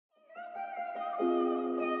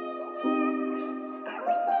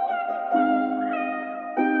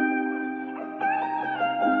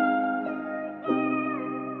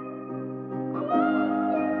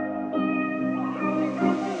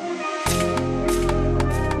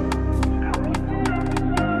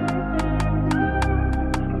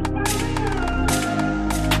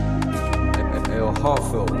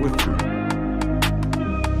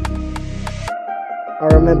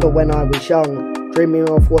remember when I was young, dreaming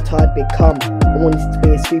of what I'd become. I wanted to be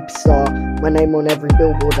a superstar, my name on every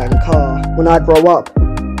billboard and car. When I grow up,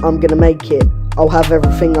 I'm gonna make it. I'll have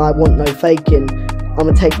everything I want, no faking.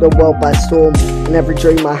 I'ma take the world by storm, and every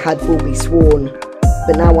dream I had will be sworn.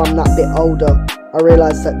 But now I'm that bit older, I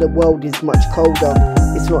realise that the world is much colder.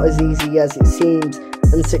 It's not as easy as it seems,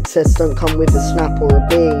 and success don't come with a snap or a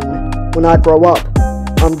beam. When I grow up,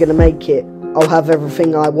 I'm gonna make it. I'll have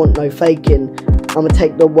everything I want, no faking. I'ma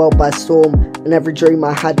take the world by storm, and every dream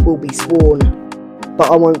I had will be sworn.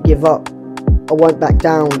 But I won't give up, I won't back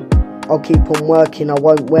down. I'll keep on working, I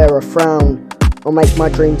won't wear a frown. I'll make my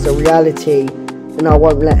dreams a reality, and I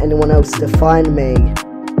won't let anyone else define me.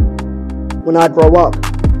 When I grow up,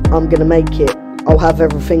 I'm gonna make it. I'll have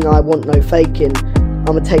everything I want, no faking.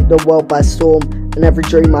 I'ma take the world by storm, and every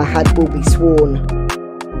dream I had will be sworn.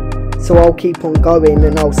 So I'll keep on going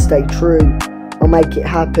and I'll stay true. I'll make it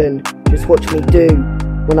happen, just watch me do.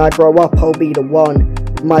 When I grow up, I'll be the one.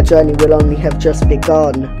 My journey will only have just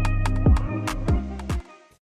begun.